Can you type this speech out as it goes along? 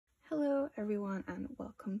Hello everyone and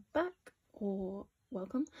welcome back, or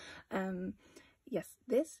welcome. Yes,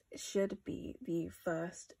 this should be the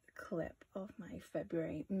first clip of my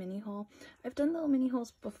February mini haul. I've done little mini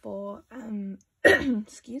hauls before,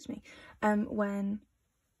 excuse me, when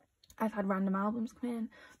I've had random albums come in,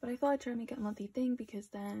 but I thought I'd try and make it a monthly thing because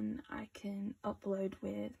then I can upload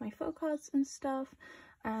with my photocards and stuff.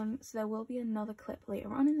 So there will be another clip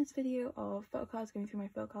later on in this video of photocards going through my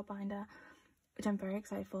photocard binder, which I'm very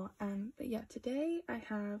excited for. But yeah, today I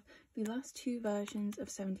have the last two versions of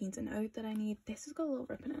 17's An Ode that I need. This has got a little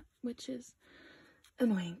rip in it, which is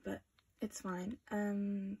annoying, but it's fine.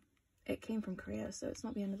 It came from Korea, so it's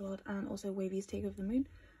not the end of the world. And also WayV's Take Over the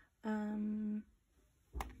Moon.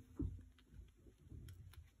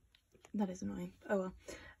 That is annoying. Oh well.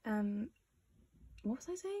 What was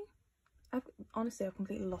I saying? Honestly, I've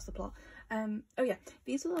completely lost the plot. Oh yeah,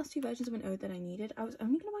 these are the last two versions of An Ode that I needed. I was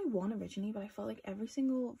only gonna buy one originally, but I felt like every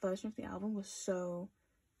single version of the album was so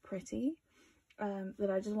pretty that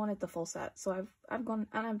I just wanted the full set. So I've gone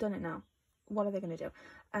and I've done it now. What are they gonna do?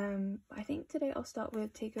 I think today I'll start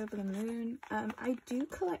with Take Over the Moon. I do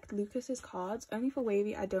collect Lucas's cards, only for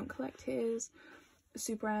WayV. I don't collect his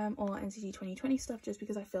Super M or NCT 2020 stuff just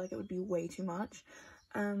because I feel like it would be way too much.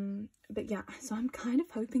 But yeah, so I'm kind of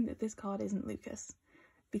hoping that this card isn't Lucas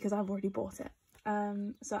because I've already bought it.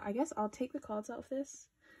 So I guess I'll take the cards out of this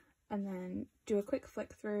and then do a quick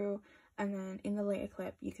flick through, and then in the later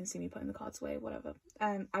clip you can see me putting the cards away, whatever.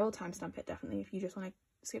 I will timestamp it definitely if you just want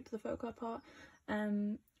to skip to the photocard part.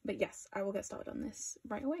 But yes, I will get started on this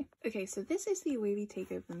right away. Okay, so this is the WayV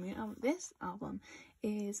Take Over the Moon album. This album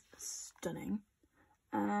is stunning.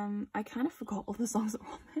 I kind of forgot all the songs that were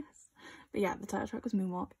on this. But yeah, the title track was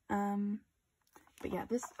Moonwalk. But yeah,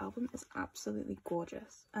 this album is absolutely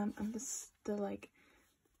gorgeous. And the like,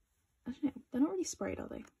 I don't know, they're not really sprayed, are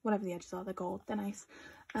they? Whatever the edges are, they're gold, they're nice.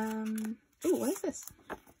 Oh, what is this?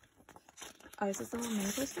 Oh, is this the little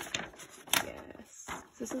mini poster? Yes.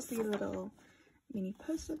 This is the little mini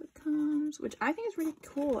poster that comes, which I think is really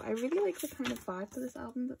cool. I really like the kind of vibe for this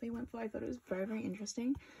album that they went for. I thought it was very, very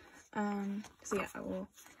interesting. So yeah, I will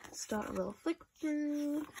start a little flick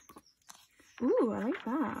through. Ooh, I like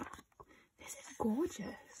that. This is gorgeous.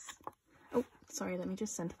 Oh, sorry, let me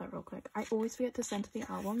just center that real quick. I always forget to center the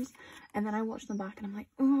albums, and then I watch them back and I'm like,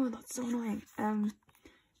 oh, that's so annoying.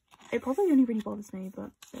 It probably only really bothers me,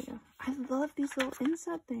 but there you go. I love these little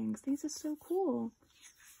insert things. These are so cool.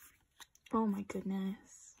 Oh my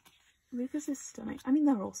goodness. Lucas is stunning. I mean,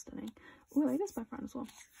 they're all stunning. Ooh, I like this background as well.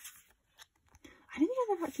 I don't think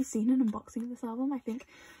I've ever actually seen an unboxing of this album, I think,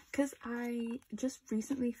 because I just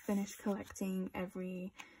recently finished collecting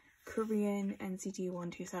every Korean NCT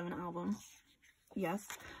 127 album. Yes.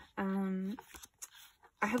 I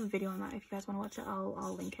have a video on that. If you guys want to watch it,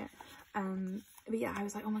 I'll link it. But yeah, I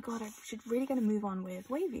was like, oh my god, I should really get a move on with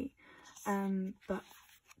WayV. But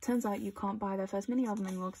turns out you can't buy their first mini album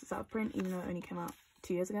anymore because it's out of print, even though it only came out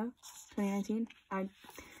 2 years ago, 2019.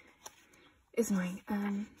 It's annoying.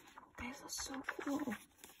 These are so cool.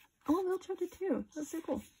 Oh, Real chapter 2. That's so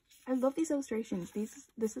cool. I love these illustrations.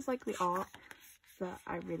 This is like the art that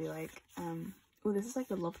I really like. Oh, this is like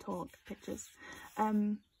the Love Talk pictures. Oh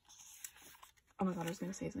my god, I was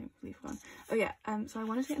gonna say something really fun. Oh yeah, so I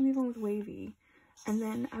wanted to get a move on with WayV, and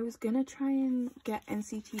then I was gonna try and get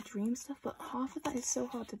NCT Dream stuff, but half of that is so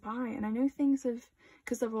hard to buy, and I know things have,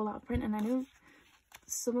 because they're all out of print, and I know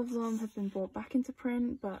some of them have been brought back into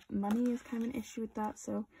print, but money is kind of an issue with that,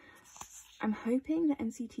 so I'm hoping that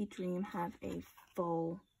NCT Dream have a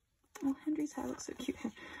full... Oh, Henry's hair looks so cute.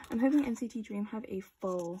 I'm hoping NCT Dream have a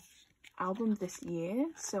full album this year,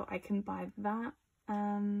 so I can buy that.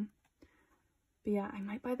 But yeah, I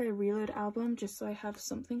might buy their Reload album just so I have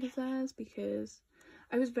something of theirs, because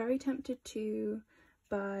I was very tempted to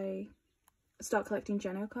start collecting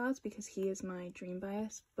Geno cards because he is my Dream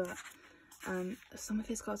bias, but some of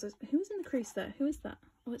his cards... Who is in the crease there? Who is that?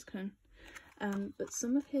 Oh, it's Kun. But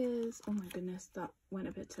some of his... Oh my goodness, that went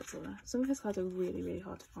a bit titsy there. Some of his cards are really, really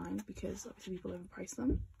hard to find because obviously people overprice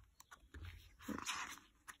them. Oops.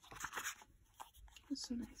 That's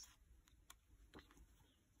so nice.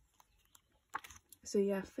 So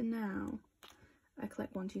yeah, for now, I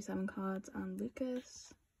collect 127 cards and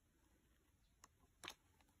Lucas.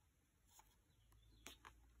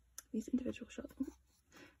 These individual shots... Oh,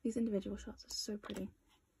 these individual shots are so pretty.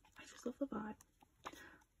 I just love the vibe.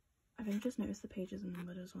 I've only just noticed the pages are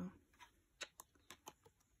numbered as well.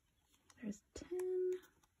 There's 10.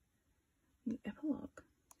 The epilogue.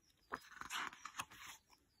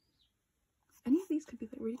 Any of these could be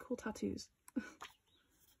like really cool tattoos.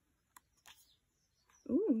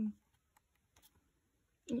 Ooh.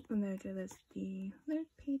 And there's the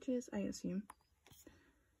lyric pages, I assume.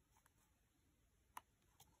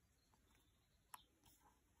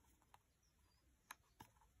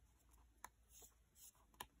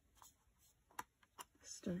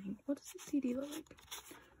 Stunning. What does the CD look like?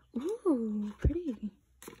 Ooh, pretty.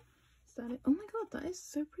 Is that it? Oh my god, that is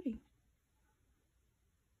so pretty.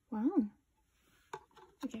 Wow.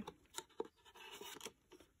 Okay.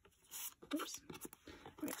 Oops.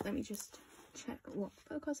 Right, let me just check what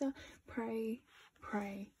photocards are. Pray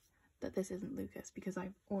that this isn't Lucas, because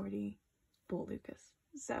I've already bought Lucas.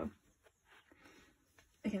 So,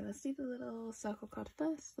 okay, let's do the little circle card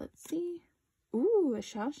first. Let's see. Ooh, a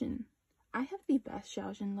Xiaojin. I have the best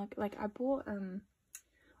Xiaojin look. Like, I bought, oh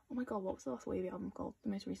my god, what was the last WayV album called? The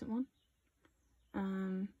most recent one?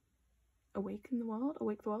 Awake the World.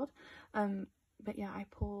 But yeah, I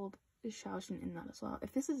pulled a Xiaojin in that as well.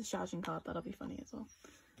 If this is a Xiaojin card, that'll be funny as well.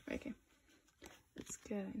 Right, okay. Let's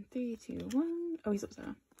go in 3, 2, 1. Oh, he's upside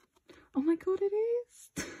down. Oh my god, it is!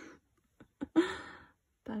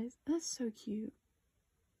 That's so cute.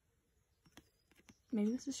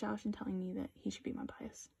 Maybe this is Xiaojin telling me that he should be my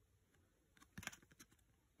bias.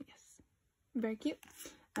 Yes. Very cute.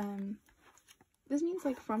 This means,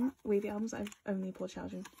 like, from WayV albums, I've only pulled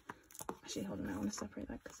Xiaojin. Actually, hold on, I want to separate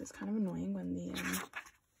that because it's kind of annoying when the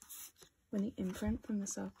imprint from the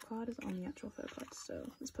circle card is on the actual photo card. So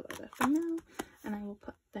let's put that there for now, and I will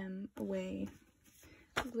put them away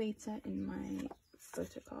later in my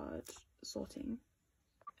photo card sorting.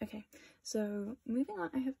 Okay, so moving on,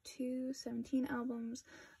 I have 2 17 albums.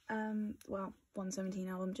 Well, one 17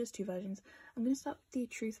 album, just 2 versions. I'm going to start with the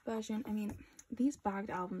Truth version. I mean, these bagged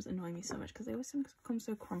albums annoy me so much because they always become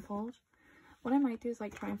so crumpled. What I might do is,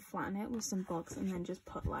 like, try and flatten it with some books and then just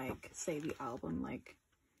put, like, say the album, like,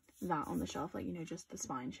 that on the shelf, like, you know, just the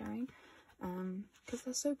spine showing, because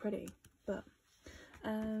they're so pretty. But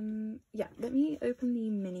yeah, let me open the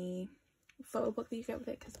mini photo book that you get with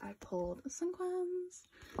it, because I pulled Sunquans.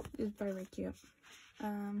 It is very, very cute.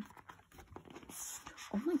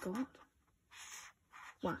 Oh my god,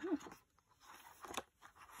 wow.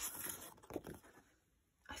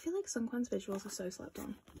 I feel like Sunquan's visuals are so slept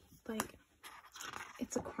on. Like,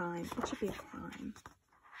 it's a crime. It should be a crime.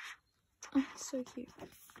 Oh, so cute.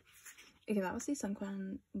 Okay, that was the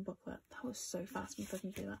Sunquan booklet. That was so fast me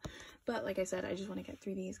flicking through that. But like I said, I just want to get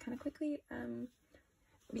through these kind of quickly,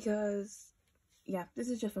 because yeah, this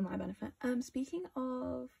is just for my benefit. Speaking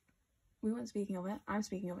of, we weren't speaking of it, I'm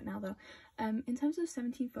speaking of it now though. In terms of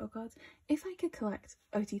 17 photo cards, if I could collect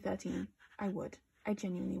OT13, I would. I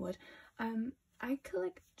genuinely would. I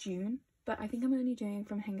collect June, but I think I'm only doing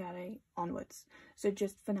from Hengare onwards. So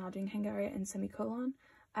just for now doing Hengare and semicolon.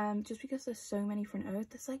 Just because there's so many for An Ode.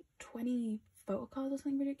 There's like 20 photo cards or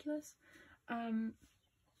something ridiculous.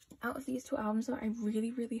 Out of these 2 albums though, I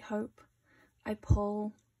really, really hope I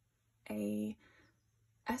pull a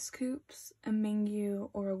S-Coops, a Mingyu,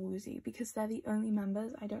 or a Woozy, because they're the only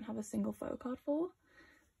members I don't have a single photo card for.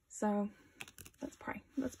 So let's pray,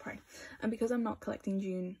 let's pray. And because I'm not collecting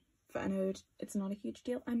June for An Ode, it's not a huge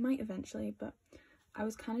deal. I might eventually, but I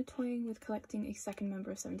was kind of toying with collecting a second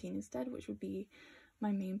member of 17 instead, which would be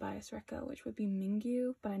my main bias record, which would be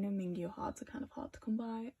Mingyu, but I know Mingyu hards are kind of hard to come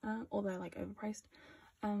by, or they're like overpriced,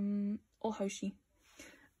 or Hoshi.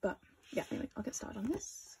 But yeah, anyway, I'll get started on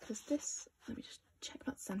this, because this, let me just check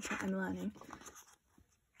that center. I'm learning.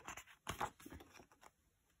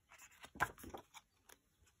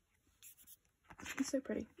 It's so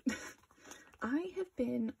pretty. I have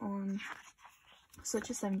been on such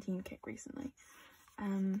a 17 kick recently.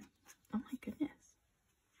 Oh my goodness.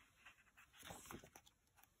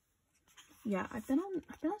 Yeah, I've been on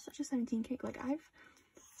such a 17 kick. Like, I've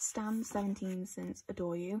stammed 17 since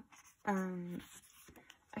Adore You.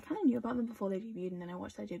 I kind of knew about them before they debuted, and then I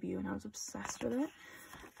watched their debut and I was obsessed with it.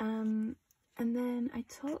 And then I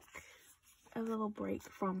took a little break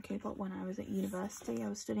from K-pop when I was at university. I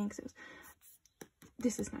was studying because it was,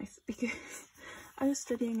 this is nice, because I was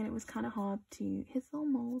studying and it was kind of hard to, his little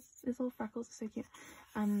moles, his little freckles are so cute.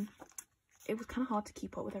 It was kind of hard to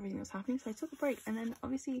keep up with everything that was happening, so I took a break. And then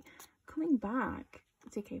obviously coming back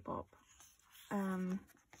to K-pop, I'm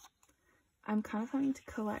kind of having to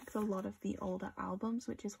collect a lot of the older albums,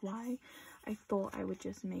 which is why I thought I would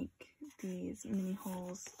just make these mini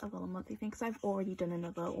hauls a little monthly thing, because I've already done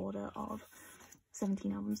another order of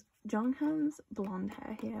 17 albums. Jonghan's blonde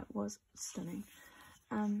hair here was stunning.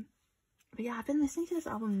 But yeah, I've been listening to this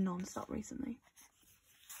album non-stop recently.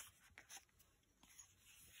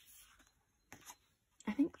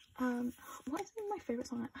 I think, what is my favourite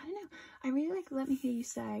song? I don't know. I really like Let Me Hear You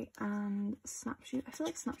Say and Snapshoot. I feel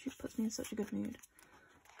like Snapshoot puts me in such a good mood.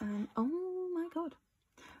 Oh my god.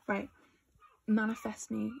 Right,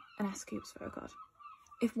 manifest me an S-Coops photo card.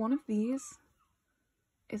 If one of these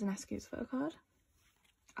is an S-Coops photo card,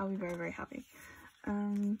 I'll be very, very happy.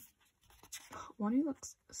 One who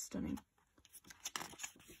looks stunning.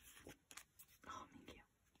 Oh, thank you.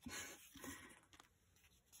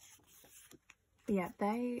 But yeah,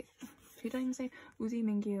 who did I even say? Uzi,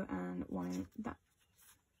 Mingyu, and one that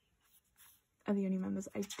are the only members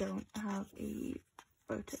I don't have a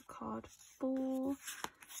photo card for.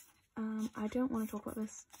 I don't want to talk about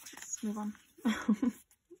this. Let's move on.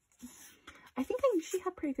 I think I usually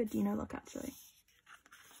have pretty good Dino look, actually.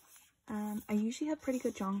 I usually have pretty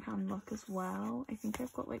good Jonghan look as well. I think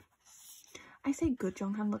I've got like, I say good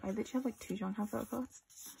Jonghan look, I literally have like 2 Jonghan photo cards.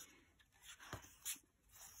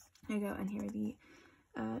 There you go, and here are the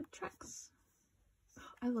tracks.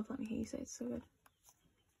 Oh, I love Let Me Hear You Say, it's so good.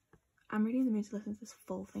 I'm really in the mood to listen to this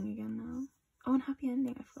full thing again now. Oh, and happy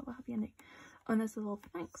ending, I forgot about happy ending. Oh, and there's a little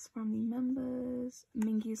thanks from the members.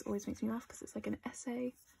 Mingyu's always makes me laugh because it's like an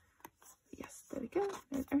essay. Yes, there we go,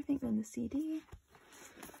 there's everything, then the CD.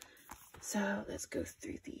 So let's go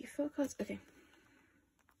through the photo cards. Okay.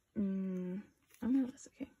 I'm gonna list,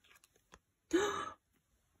 okay.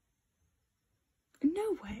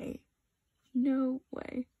 No way. No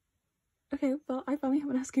way. Okay, well, I finally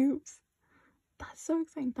have an S-Coops. That's so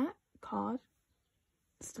exciting. That card,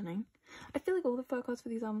 stunning. I feel like all the photo cards for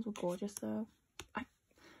these albums were gorgeous though.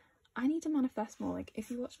 I need to manifest more. Like,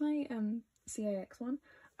 if you watch my CAX one,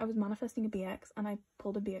 I was manifesting a BX and I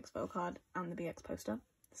pulled a BX photo card and the BX poster.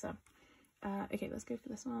 So okay, let's go for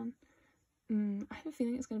this one. I have a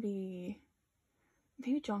feeling it's gonna be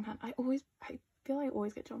maybe Jonghan. I feel I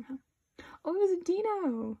always get Jonghan. Oh, it was a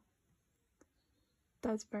Dino.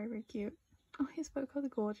 That's very, very cute. Oh, his photo cards are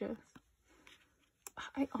gorgeous.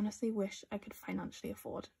 I honestly wish I could financially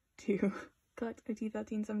afford to collect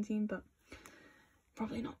OT1317, but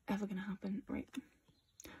probably not ever gonna happen. Right,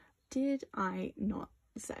 did I not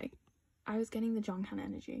say I was getting the Jonghan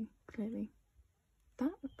energy? Clearly.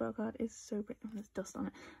 That photo card is so pretty. Oh, there's dust on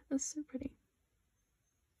it. That's so pretty.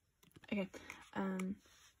 Okay, and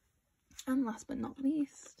last but not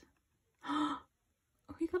least, oh,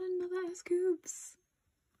 we got another S-Coops.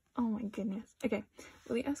 Oh my goodness. Okay,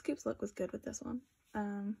 well, the S-Coops look was good with this one.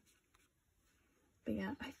 But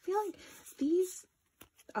yeah, I feel like these,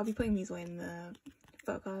 I'll be putting these away in the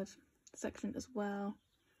photo card section as well.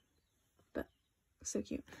 But so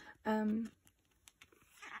cute.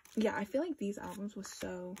 Yeah, I feel like these albums were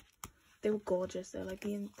they were gorgeous. They're like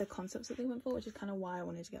the concepts that they went for, which is kind of why I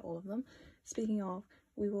wanted to get all of them. Speaking of,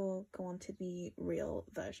 we will go on to the real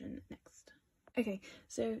version next. Okay,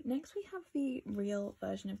 so next we have the real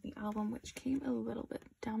version of the album, which came a little bit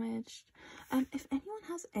damaged. If anyone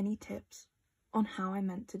has any tips on how I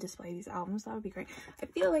meant to display these albums, that would be great. I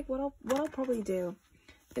feel like what I'll probably do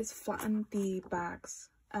is flatten the bags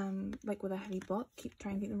like with a heavy book,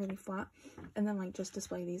 try and keep them really flat, and then like just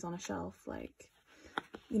display these on a shelf, like,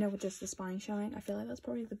 you know, with just the spine showing. I feel like that's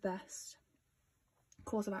probably the best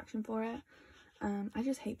course of action for it. I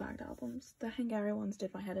just hate bagged albums. The Hungarian ones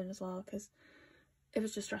did my head in as well because it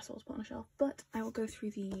was just stressful to put on a shelf. But I will go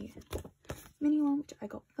through the mini one, which I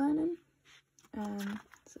got Vernon.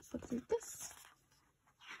 So let's look through this.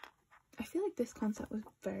 I feel like this concept was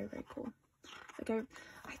very, very cool. Like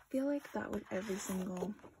I feel like that with every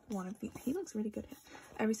single one of the, he looks really good here.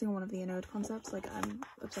 Every single one of the An Ode concepts, like I'm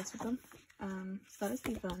obsessed with them. So that is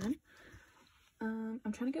the Vernon.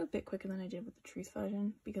 I'm trying to go a bit quicker than I did with the Truth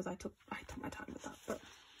version because I took my time with that, but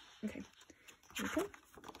okay. Here we go.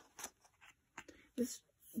 This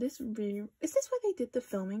really, is this where they did the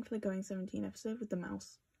filming for the Going 17 episode with the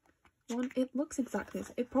mouse one? It looks exactly the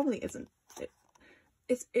same. It probably isn't.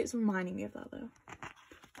 It's reminding me of that though.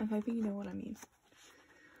 I'm hoping you know what I mean.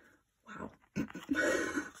 Wow. Oh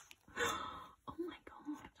my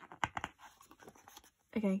god.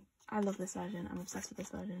 Okay, I love this version. I'm obsessed with this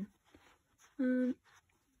version.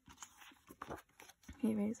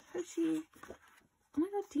 Here is Hoshi. Oh my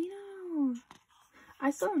god, Dino.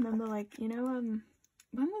 I still remember, like, you know,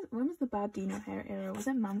 when was the bad Dino hair era? Was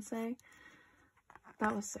it Mansei?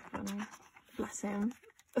 That was so funny. Bless him.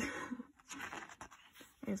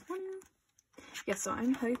 Here's one. Yeah, so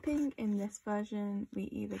I'm hoping in this version we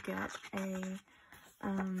either get a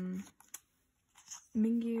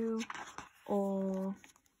Mingyu or,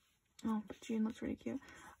 oh, but June looks really cute.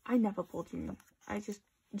 I never pull June.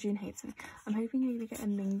 June hates me. I'm hoping I either get a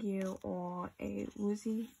Mingyu or a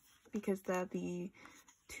Woozy because they're the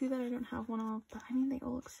two that I don't have one of, but I mean they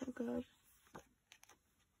all look so good.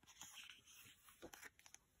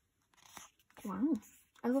 Wow,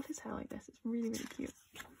 I love his hair like this. It's really, really cute.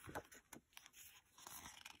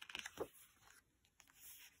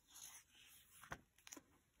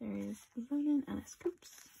 There is Lonan and a Scoops.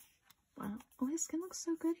 Wow. Oh, his skin looks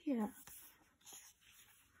so good here.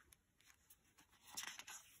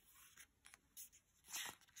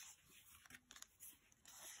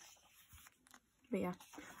 But yeah,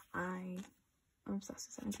 I'm obsessed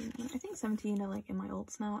with 17. I think 17 are like in my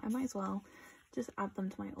alts now. I might as well just add them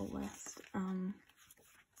to my alt list.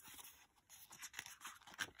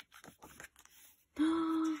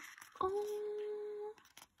 Oh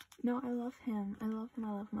no, I love him. I love him.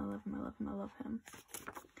 I love him. I love him. I love him. I love him.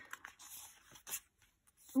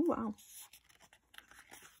 Oh wow.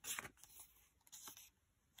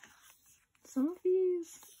 Some of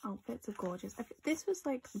these outfits are gorgeous. This was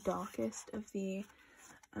like the darkest of the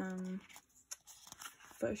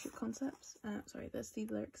photo shoot concepts. Sorry, there's the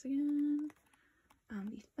lyrics again,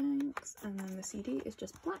 and the thanks, and then the CD is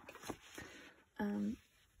just black.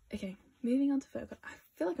 Okay, moving on to Photocard. I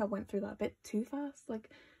feel like I went through that a bit too fast. Like,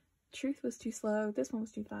 Truth was too slow, this one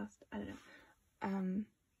was too fast. I don't know.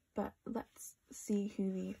 But let's see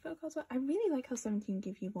who the photocards were. I really like how 17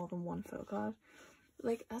 give you more than one photocard.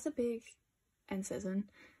 Like, as a big end citizen,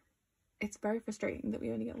 it's very frustrating that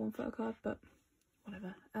we only get one photocard, but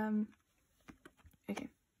whatever. Okay.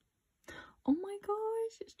 Oh my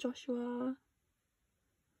gosh, it's Joshua.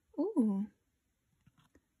 Ooh.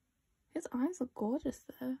 His eyes look gorgeous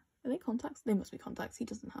there. Are they contacts? They must be contacts. He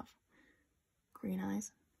doesn't have green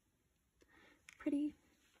eyes. Pretty.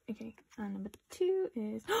 Okay, and number 2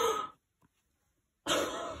 is...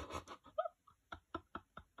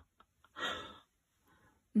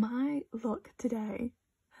 My look today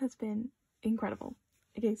has been incredible.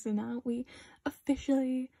 Okay, so now we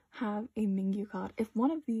officially have a Mingyu card. If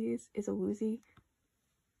one of these is a Woozy,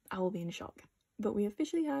 I will be in shock. But we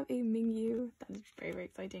officially have a Mingyu. That is very, very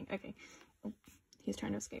exciting. Okay. Oh, he's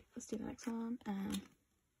trying to escape. Let's do the next one.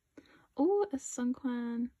 Oh, a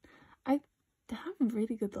Sunquan. I have a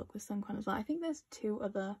really good luck with Sunquan as well. I think there's 2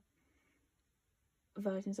 other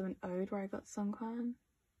versions of an Ode where I got Sunquan.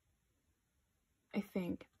 I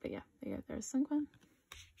think. But yeah, there you go. There's Sunquan.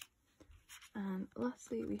 And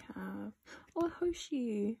lastly, we have... Oh,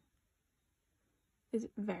 Hoshi. Is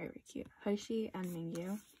very, very cute. Hoshi and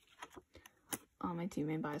Mingyu are my 2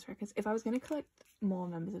 main bias records. If I was going to collect more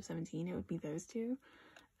members of 17, it would be those 2.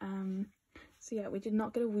 So yeah, we did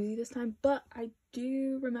not get a Woozy this time, but I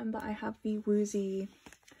do remember I have the Woozy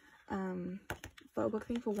photo book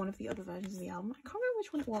thing for one of the other versions of the album. I can't remember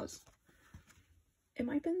which one it was. It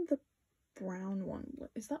might have been the brown one.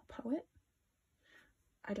 Is that Poet?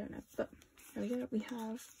 I don't know, but there we go. We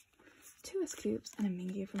have 2 Scoops and a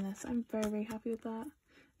Mingyu from this. I'm very, very happy with that.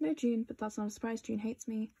 No June, but that's not a surprise. June hates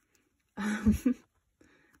me.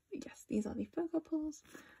 Yes, these are the photo pulls.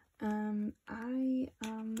 I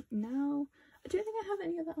don't think I have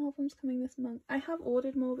any other albums coming this month. I have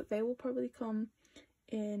ordered more, but they will probably come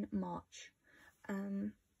in March.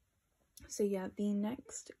 So yeah, the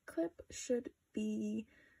next clip should be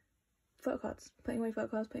photocards. Putting away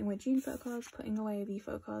photocards, putting away June photocards, putting away the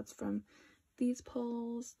photocards from these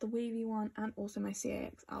polls, the WayV one, and also my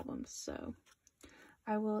CAX albums. So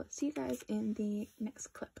I will see you guys in the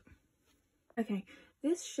next clip. Okay,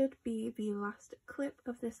 this should be the last clip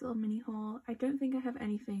of this little mini haul. I don't think I have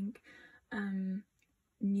anything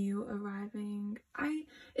new arriving.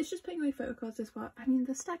 It's just putting away photocards as well. I mean,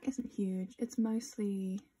 the stack isn't huge. It's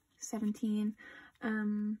mostly 17.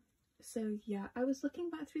 So yeah, I was looking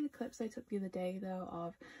back through the clips I took the other day though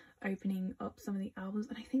of opening up some of the albums,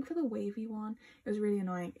 and I think for the WayV one it was really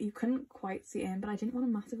annoying. You couldn't quite see in, but I didn't want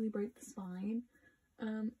to massively break the spine.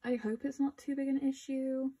 I hope it's not too big an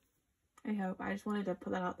issue. I hope. I just wanted to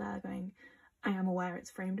put that out there going, I am aware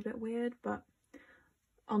it's framed a bit weird, but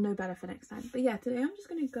I'll know better for next time. But yeah, today I'm just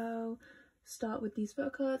going to go start with these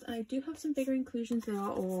photocards, and I do have some bigger inclusions. They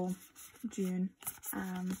are all June.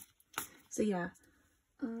 So yeah,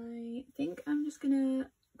 I think I'm just going to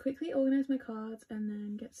quickly organize my cards and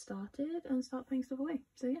then get started and start putting stuff away.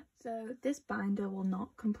 So yeah, so this binder will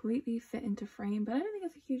not completely fit into frame, but I don't think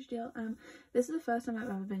it's a huge deal. This is the first time I've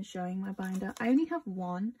ever been showing my binder. I only have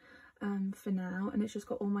one for now, and it's just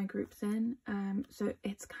got all my groups in, so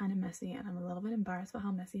it's kind of messy and I'm a little bit embarrassed about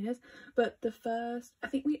how messy it is. But I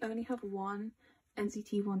think we only have one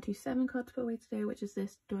NCT 127 card to put away today, which is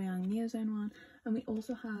this Doyoung Neozone one, and we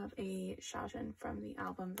also have a Xiaojun from the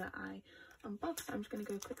album that I unboxed. I'm just going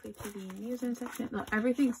to go quickly to the Neozone section. Look,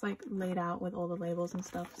 everything's like laid out with all the labels and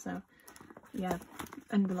stuff, so yeah,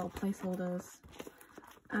 and the little placeholders.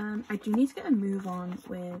 I do need to get a move on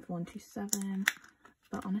with 127,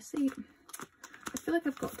 but honestly I feel like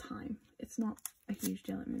I've got time. It's not a huge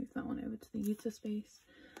deal. Let me move that one over to the user space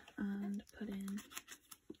and put in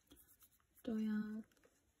Doyoung.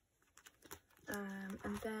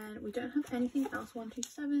 And then we don't have anything else 1 to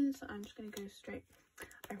 7, so I'm just going to go straight.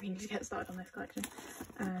 I really need to get started on this collection.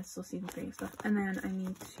 Still season 3 and stuff. And then I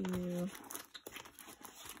need to,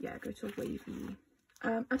 yeah, go to a WayV. I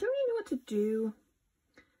don't really know what to do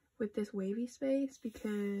with this WayV space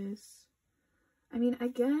because, I mean, I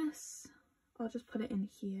guess I'll just put it in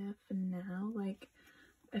here for now. Like,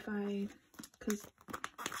 if I, because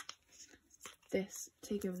this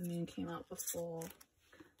Take Over the Moon came out before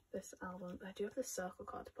this album. I do have this circle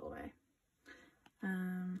card to put away.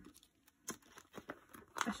 I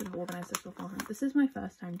should have organised this beforehand. This is my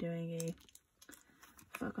first time doing a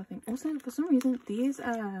photocard thing. Also, for some reason, these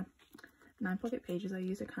 9-pocket pages I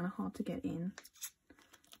use are kind of hard to get in.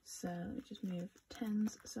 So let me just move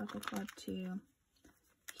 10's circle card to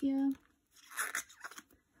here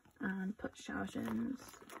and put Xiaozhen's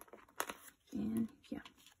in here.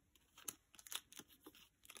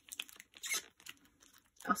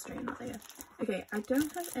 I'll straighten that later. Okay, I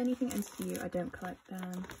don't have anything NCU. I don't collect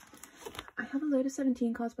them. I have a load of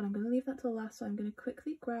 17 cards, but I'm going to leave that till last, so I'm going to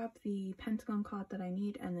quickly grab the Pentagon card that I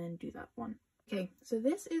need and then do that one. Okay, so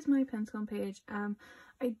this is my Pentagon page.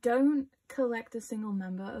 I don't collect a single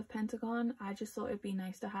member of Pentagon. I just thought it'd be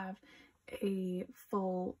nice to have a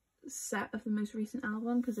full set of the most recent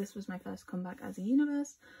album because this was my first comeback as a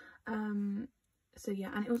universe. So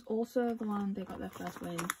yeah, and it was also the one they got their first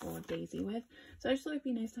win for Daisy with. So I just thought it'd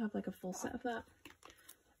be nice to have like a full set of that.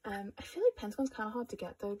 I feel like Pentagon's kind of hard to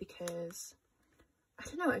get though because, I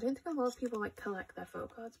don't know, I don't think a lot of people like collect their photo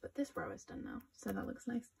cards, but this row is done now, so that looks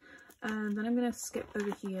nice. Then I'm going to skip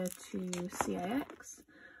over here to CIX.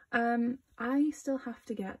 I still have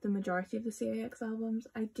to get the majority of the CIX albums.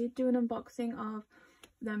 I did do an unboxing of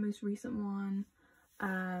their most recent one.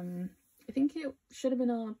 I think it should have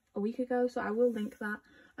been a week ago, so I will link that.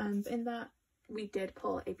 But in that, we did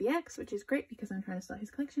pull ABX, which is great because I'm trying to start his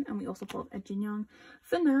collection, and we also pulled a Jinyoung.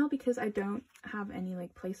 For now, because I don't have any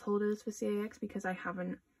like placeholders for CIX because I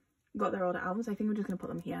haven't got their older albums, I think we're just going to put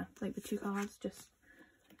them here. Like the 2 cards, just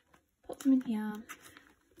put them in here.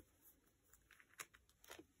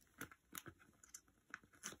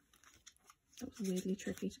 That was weirdly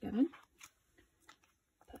tricky to get in.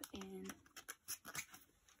 Put in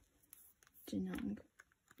Jinyoung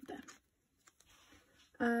there.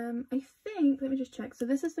 I think, let me just check. So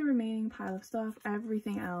this is the remaining pile of stuff.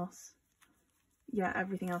 Everything else, yeah,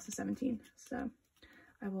 everything else is 17. So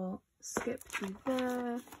I will skip to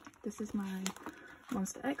there. This is my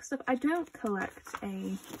Monster X stuff. I don't collect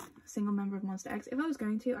a single member of Monster X. If I was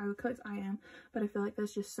going to, I would collect IM, but I feel like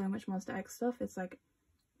there's just so much Monster X stuff. It's like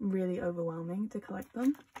really overwhelming to collect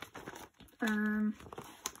them.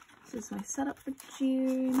 This is my setup for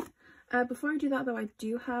June. Before I do that though, I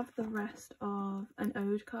do have the rest of An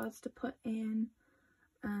Ode cards to put in.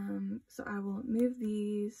 So I will move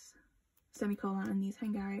these semicolon and these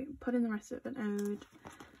Hangari, put in the rest of An Ode,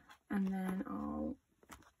 and then I'll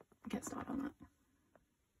get started on that.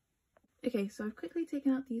 Okay, so I've quickly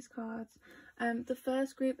taken out these cards. The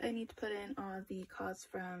first group I need to put in are the cards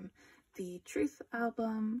from the Truth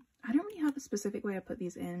album. I don't really have a specific way I put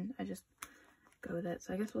these in, I just go with it.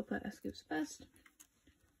 So I guess we'll put S-Scoops first.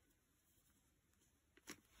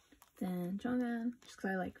 Then Jonghan, just because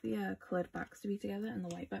I like the coloured backs to be together and the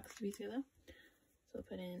white backs to be together. So we'll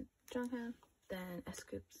put in Jonghan, then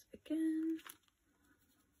S-Scoops again,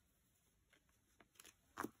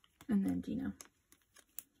 and then Dino.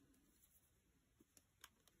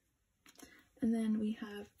 And then we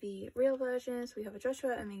have the real versions. We have a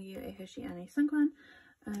Joshua, a Mingyu, a Hoshi, and a Sungkwan.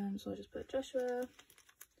 So I'll just put Joshua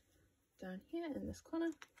down here in this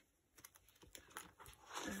corner.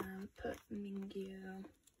 Put Mingyu.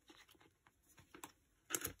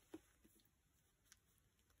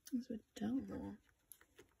 As we're down there,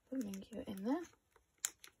 put Mingyu in there.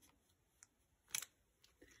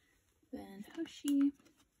 Then Hoshi.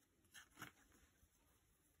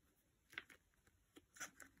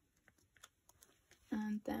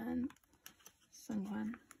 And then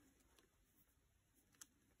Sungkwan.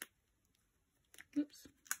 Oops.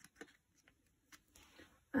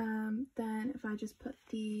 Then if I just put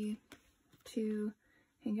the 2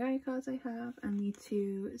 Hangari cards I have and the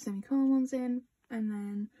 2 semicolon ones in,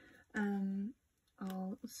 and then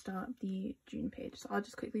I'll start the June page. So I'll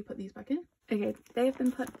just quickly put these back in. Okay, they have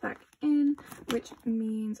been put back in, which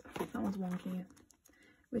means, oh, that one's wonky.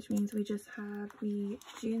 Which means we just have the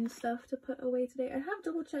June stuff to put away today. I have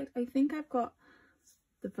double checked. I think I've got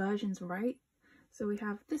the versions right. So we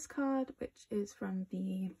have this card, which is from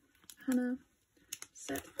the Hannah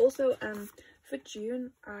set. Also, for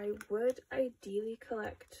June, I would ideally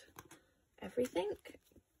collect everything,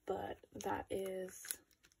 but that is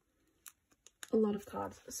a lot of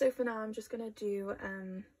cards. So for now I'm just gonna do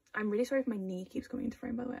I'm really sorry if my knee keeps coming into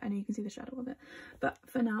frame, by the way. I know you can see the shadow of it, but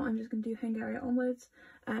for now I'm just gonna do Hungary onwards.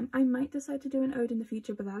 I might decide to do an ode in the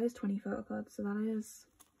future, but that is 20 photo cards, so that is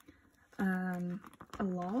a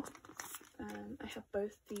lot. I have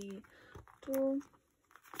both the dual.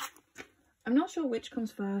 I'm not sure which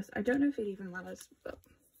comes first. I don't know if it even matters, but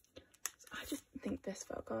I just think this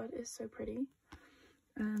photo card is so pretty.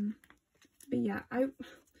 But yeah, I'll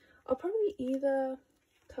probably either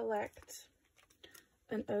collect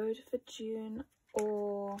an ode for June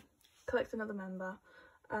or collect another member.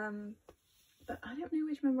 But I don't know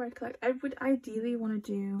which member I'd collect. I would ideally want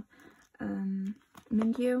to do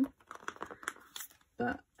Mingyu,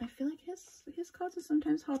 but I feel like his cards are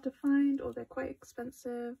sometimes hard to find, or they're quite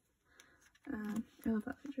expensive. I love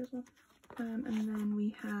that picture as well. And then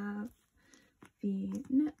we have the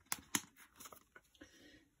net.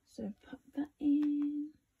 So pop that in.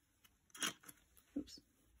 Oops.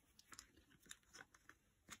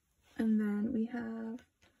 And then we have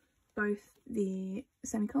both the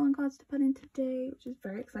semicolon cards to put in today, which is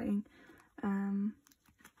very exciting.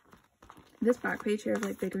 This back page here of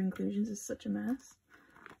like bigger inclusions is such a mess,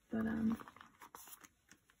 but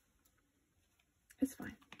it's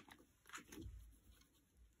fine.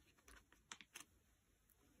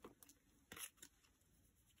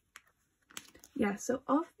 Yeah, so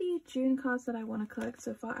of the June cards that I want to collect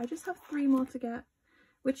so far, I just have 3 more to get,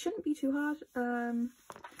 which shouldn't be too hard.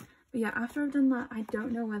 But yeah, after I've done that, I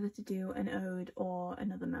don't know whether to do an ode or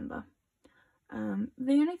another member. The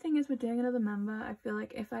only thing is with doing another member, I feel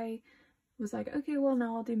like if I was like, okay, well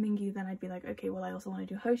now I'll do Mingyu, then I'd be like, okay, well I also want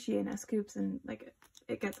to do Hoshi and S-Scoops, and like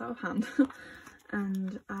it gets out of hand.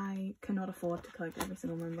 And I cannot afford to collect every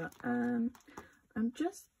single member. I'm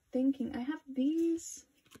just thinking, I have these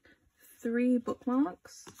 3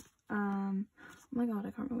 bookmarks. Oh my god,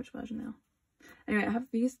 I can't remember which version now. Anyway, I have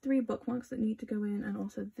these 3 bookmarks that need to go in, and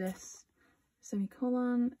also this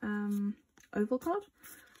semicolon oval card.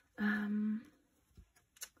 I'm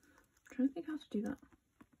trying to think how to do that.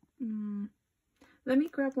 Let me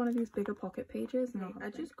grab one of these bigger pocket pages. No,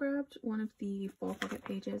 I just grabbed one of the 4 pocket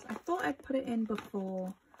pages. I thought I'd put it in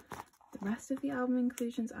before the rest of the album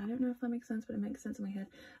inclusions. I don't know if that makes sense, but it makes sense in my head.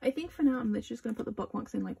 I think for now I'm literally just going to put the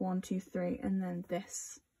bookmarks in like 1, 2, 3, and then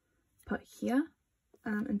this put here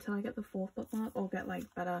until I get the 4th bookmark, or get like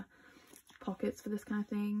better pockets for this kind of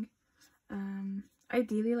thing.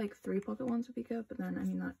 Ideally like 3 pocket ones would be good, but then I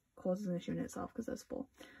mean that causes an issue in itself because there's 4.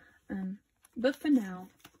 But for now,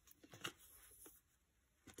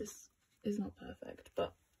 this is not perfect,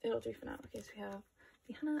 but it'll do for now. Okay, so we have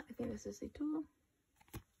the Hannah. I think this is the tool.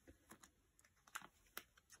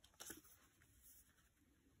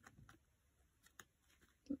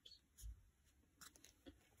 Oops.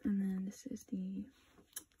 And then this is the,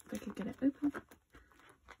 if I could get it open.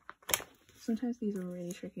 Sometimes these are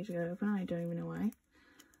really tricky to get open, I don't even know why.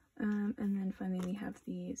 And then finally we have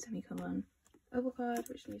the semicolon oval card,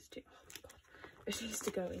 which needs to, oh my god, which needs to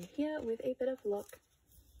go in here with a bit of luck.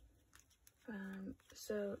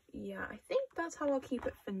 So yeah, I think that's how I'll keep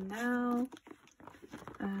it for now.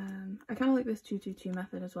 I kind of like this 222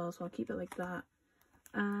 method as well, so I'll keep it like that.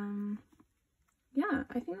 Yeah,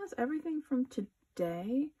 I think that's everything from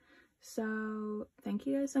today. So thank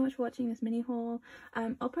you guys so much for watching this mini haul.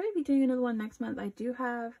 I'll probably be doing another one next month. I do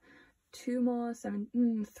have 3 more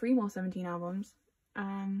 17 albums.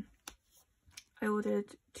 I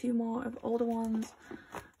ordered 2 more of older ones,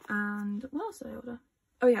 and what else did I order?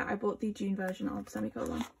 Oh yeah, I bought the June version of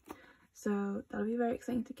Semicolon, so that'll be very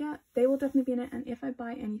exciting to get. They will definitely be in it, and if I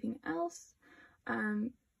buy anything else,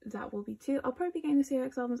 that will be too. I'll probably be getting the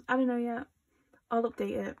CX albums. I don't know yet. I'll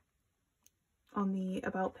update it on the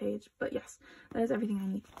about page, but yes, that is everything I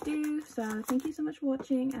need to do. So thank you so much for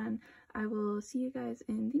watching, and I will see you guys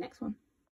in the next one.